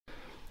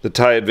The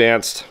TIE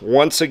Advanced,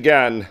 once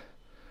again,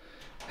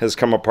 has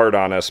come apart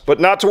on us. But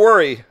not to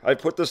worry, I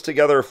put this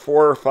together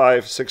 4,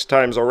 5, 6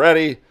 times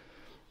already.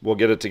 We'll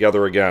get it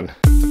together again.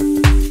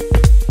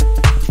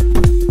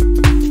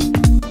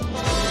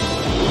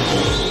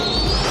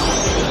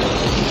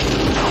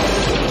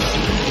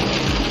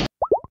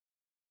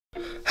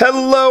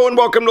 Hello and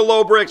welcome to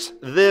Lobricks.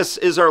 This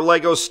is our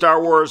LEGO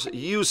Star Wars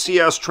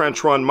UCS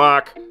Trench Run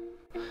MOC.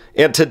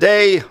 And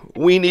today,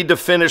 we need to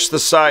finish the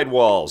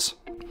sidewalls.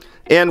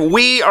 And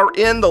we are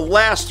in the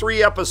last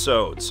 3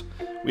 episodes.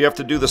 We have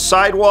to do the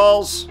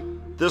sidewalls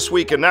this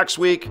week and next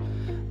week.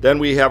 Then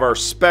we have our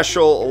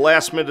special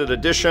last minute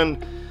edition,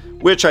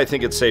 which I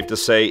think it's safe to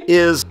say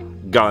is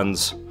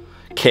guns,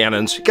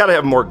 cannons. You gotta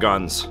have more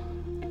guns.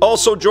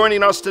 Also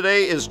joining us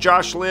today is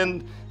Josh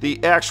Lynn,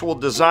 the actual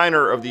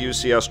designer of the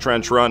UCS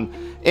Trench Run,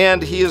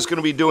 and he is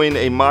gonna be doing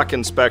a mock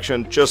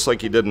inspection just like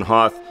he did in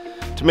Hoth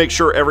to make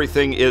sure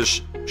everything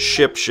is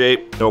ship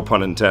shape. No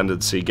pun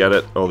intended, see, get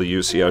it? Oh, the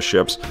UCS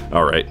ships.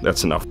 All right,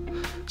 that's enough.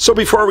 So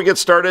before we get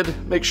started,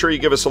 make sure you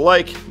give us a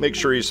like, make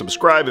sure you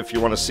subscribe if you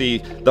want to see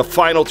the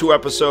final 2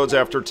 episodes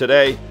after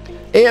today.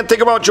 And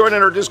think about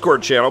joining our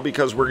Discord channel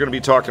because we're going to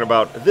be talking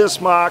about this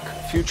MOC,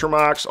 future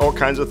MOCs, all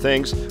kinds of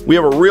things. We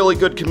have a really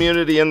good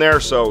community in there,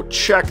 so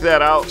check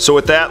that out. So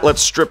with that,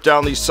 let's strip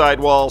down these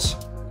sidewalls.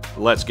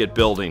 Let's get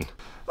building.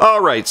 All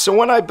right, so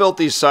when I built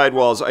these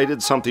sidewalls, I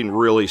did something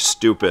really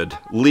stupid.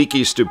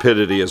 Leaky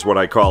stupidity is what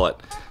I call it.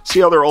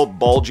 See how they're all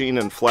bulging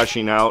and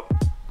fleshing out?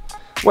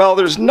 Well,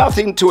 there's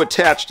nothing to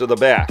attach to the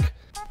back.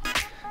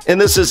 And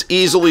this is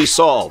easily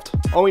solved.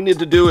 All we need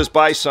to do is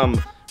buy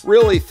some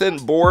really thin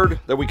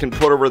board that we can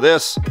put over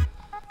this,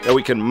 that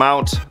we can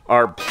mount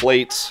our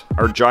plates,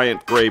 our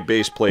giant gray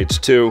base plates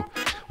to.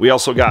 We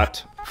also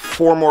got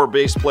 4 more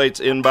base plates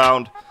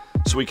inbound,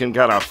 so we can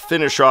kind of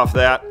finish off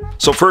that.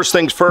 So first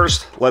things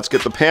first, let's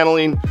get the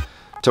paneling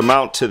to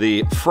mount to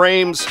the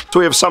frames, so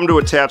we have some to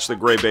attach the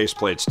gray base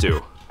plates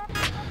to.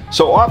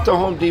 So off to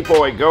Home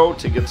Depot I go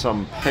to get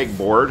some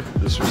pegboard.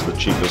 This was the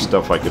cheapest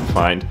stuff I could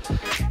find.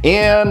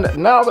 And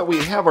now that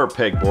we have our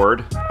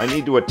pegboard, I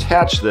need to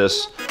attach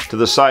this to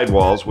the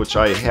sidewalls, which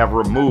I have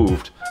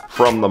removed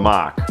from the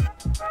MOC.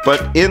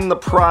 But in the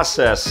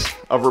process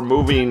of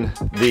removing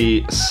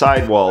the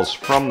sidewalls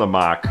from the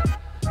MOC,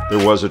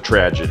 there was a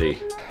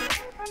tragedy.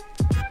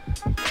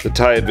 The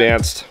TIE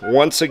Advanced,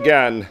 once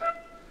again,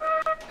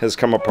 has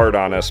come apart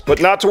on us. But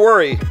not to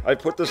worry, I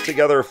put this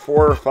together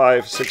 4,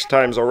 5, 6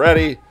 times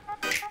already.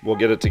 We'll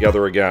get it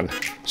together again.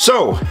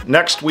 So,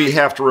 next we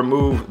have to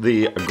remove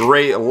the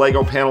gray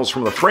Lego panels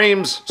from the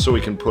frames so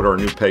we can put our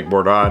new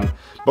pegboard on.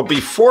 But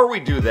before we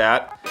do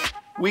that,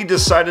 we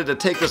decided to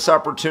take this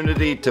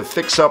opportunity to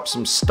fix up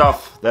some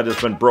stuff that has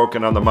been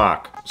broken on the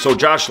MOC. So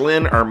Josh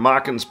Lynn, our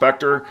Moc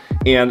Inspector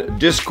and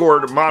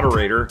Discord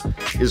moderator,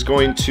 is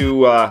going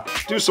to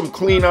do some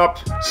cleanup,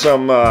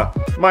 some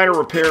minor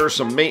repairs,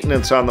 some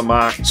maintenance on the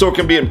MOC, so it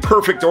can be in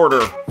perfect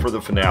order for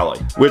the finale,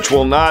 which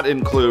will not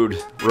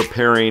include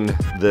repairing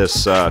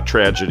this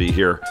tragedy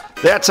here.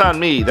 That's on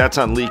me, that's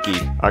on Leaky.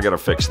 I gotta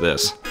fix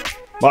this.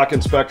 Moc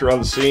Inspector on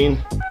the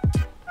scene,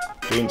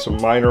 doing some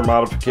minor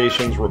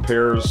modifications,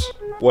 repairs,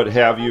 what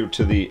have you,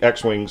 to the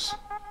X-Wings.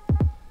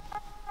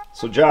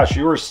 So Josh,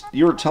 you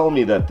were telling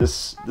me that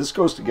this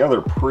goes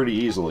together pretty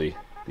easily,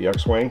 the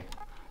X-Wing.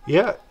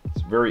 Yeah.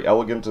 It's a very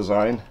elegant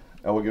design,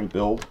 elegant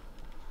build.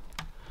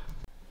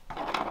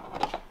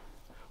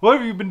 What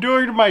have you been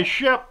doing to my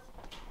ship?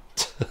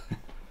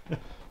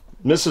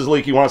 Mrs.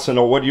 Leaky wants to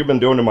know what you've been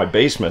doing to my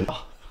basement.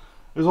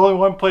 There's only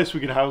one place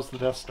we could house the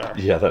Death Star.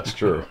 Yeah, that's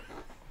true.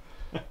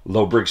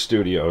 Lobricks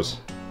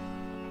Studios.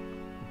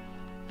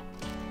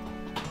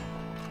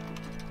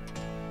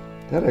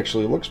 That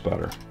actually looks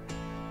better.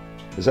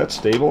 Is that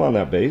stable on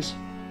that base?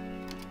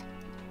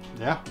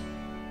 Yeah.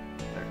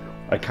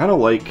 I kind of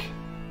like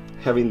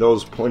having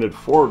those pointed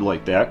forward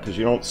like that because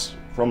you don't,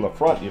 from the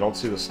front, you don't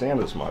see the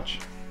stand as much.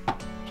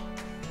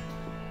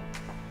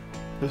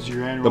 This is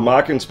your annual. The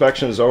MOC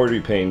inspection is already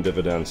paying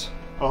dividends.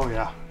 Oh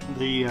yeah,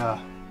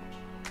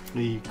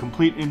 the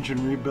complete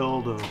engine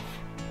rebuild of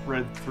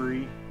Red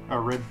 3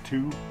 or Red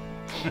 2.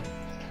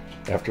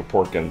 After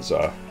Porkins,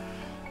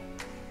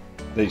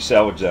 they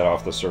salvaged that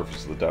off the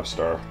surface of the Death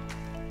Star.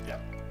 Yeah.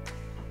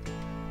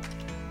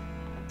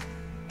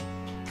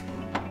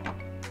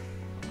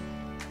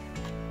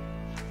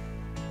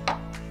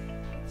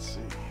 Let's see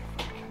if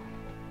I can.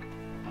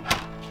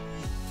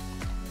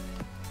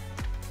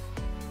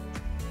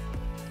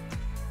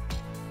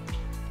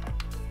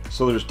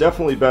 So there's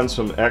definitely been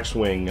some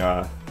X-Wing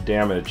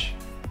damage.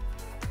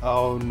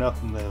 Oh,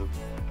 nothing the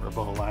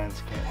Rebel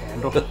Alliance can't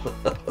handle.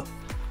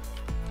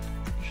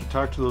 Should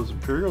talk to those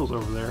Imperials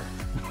over there.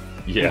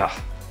 Yeah.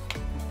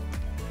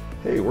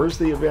 Hey, where's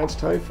the advanced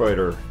TIE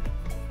fighter?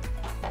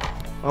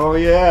 Oh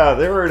yeah,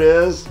 there it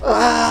is.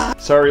 Ah!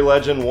 Sorry,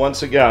 Legend,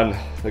 once again,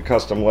 the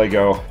custom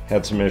Lego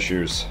had some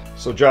issues.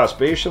 So Josh,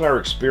 based on our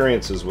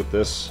experiences with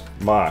this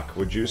MOC,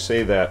 would you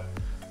say that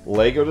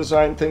Lego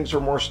design things are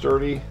more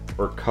sturdy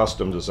or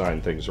custom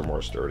design things are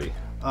more sturdy?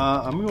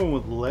 I'm going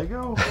with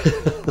Lego.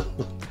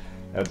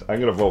 I'm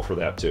gonna vote for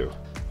that too.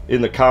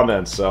 in the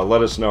comments.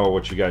 Let us know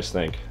what you guys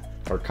think.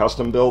 Are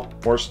custom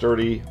built more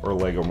sturdy or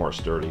Lego more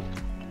sturdy?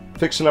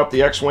 Fixing up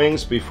the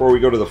X-Wings before we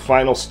go to the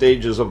final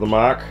stages of the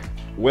MOC.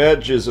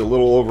 Wedge is a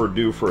little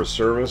overdue for a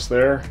service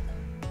there.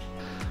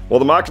 While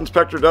the Moc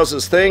Inspector does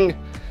his thing,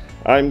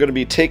 I'm going to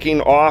be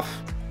taking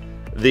off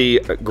the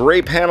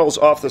gray panels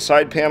off the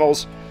side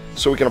panels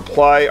so we can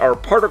apply our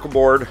particle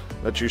board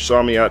that you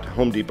saw me at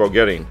Home Depot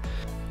getting.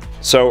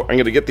 So I'm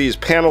going to get these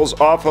panels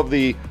off of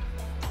the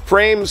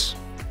frames,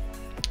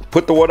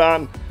 put the wood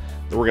on,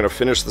 then we're going to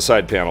finish the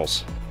side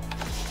panels.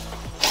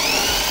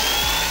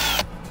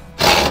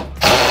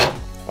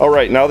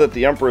 Alright, now that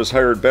the Emperor has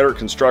hired better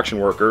construction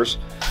workers,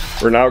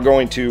 we're now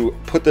going to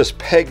put this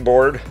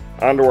pegboard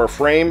onto our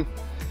frame,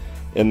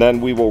 and then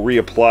we will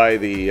reapply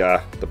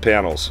the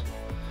panels.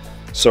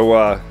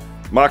 So,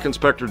 Moc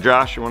Inspector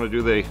Josh, you want to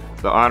do the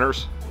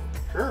honors?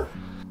 Sure.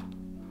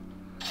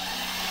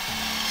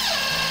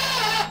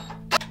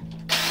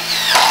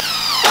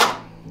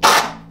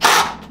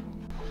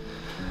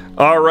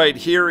 Alright,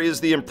 here is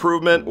the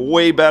improvement,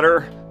 way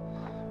better.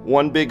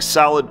 One big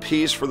solid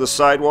piece for the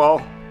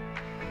sidewall.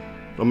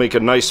 It'll make a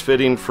nice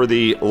fitting for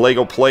the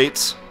Lego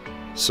plates.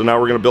 So now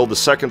we're going to build the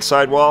second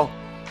sidewall,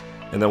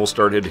 and then we'll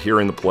start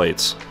adhering the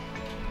plates.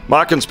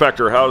 Moc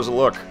Inspector, how does it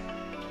look?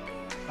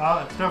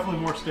 It's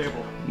definitely more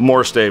stable.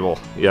 More stable,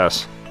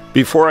 yes.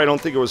 Before, I don't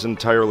think it was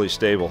entirely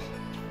stable.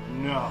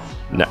 No.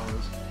 No. It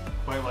was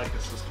quite like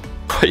Assistant.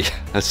 But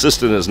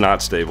Assistant is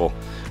not stable.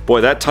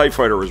 Boy, that TIE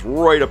Fighter was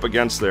right up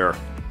against there.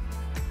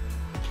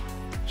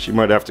 She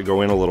might have to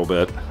go in a little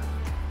bit.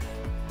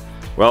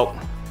 Well,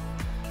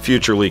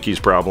 future Leaky's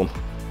problem.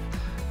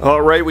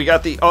 Alright, we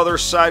got the other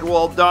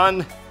sidewall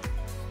done.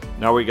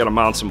 Now we gotta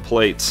mount some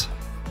plates.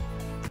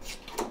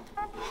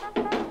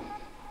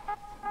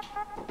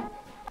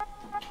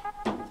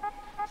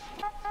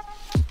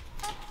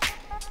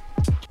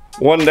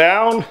 One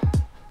down,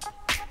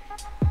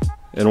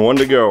 and one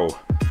to go.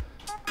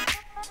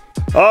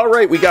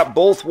 Alright, we got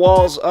both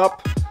walls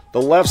up.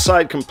 The left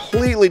side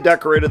completely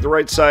decorated, the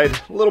right side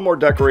a little more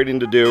decorating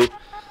to do,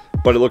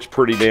 but it looks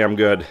pretty damn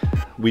good.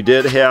 We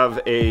did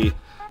have a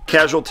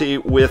casualty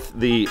with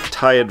the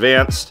TIE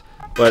Advanced,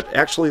 but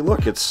actually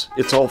look, it's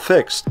all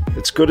fixed.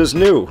 It's good as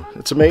new.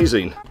 It's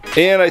amazing.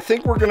 And I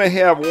think we're gonna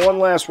have one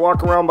last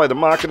walk around by the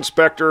Moc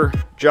Inspector,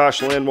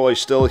 Josh Lynn, while he's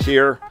still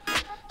here.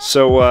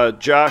 So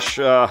Josh,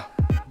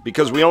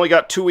 because we only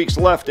got 2 weeks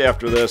left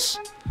after this,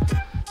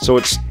 so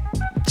it's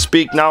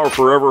speak now or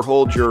forever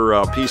hold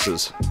your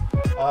pieces.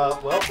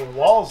 Well, the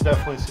walls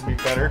definitely should be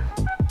better.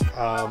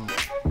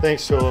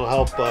 Thanks to a little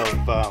help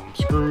of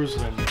screws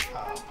and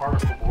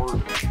particle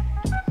board.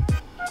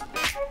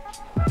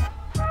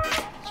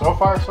 So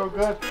far, so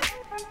good.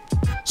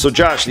 So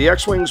Josh, the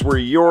X-Wings were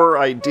your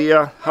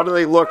idea. How do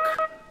they look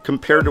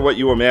compared to what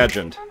you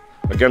imagined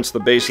against the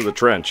base of the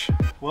trench?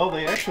 Well,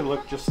 they actually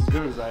look just as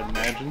good as I'd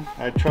imagined.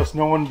 I trust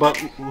no one but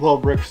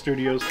Lobricks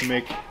Studios to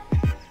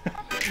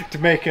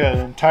make an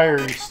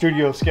entire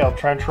studio scale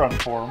trench run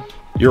for them.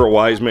 You're a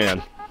wise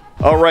man.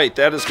 All right,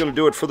 that is going to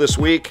do it for this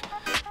week.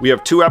 We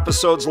have 2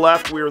 episodes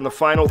left. We're in the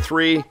final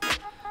 3,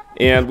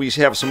 and we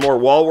have some more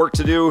wall work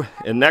to do.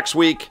 And next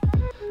week,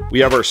 we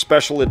have our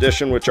special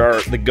edition, which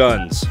are the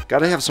guns. Got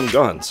to have some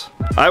guns.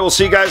 I will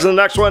see you guys in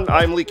the next one.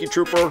 I'm Leaky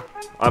Trooper.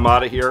 I'm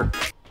out of here.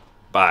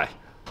 Bye.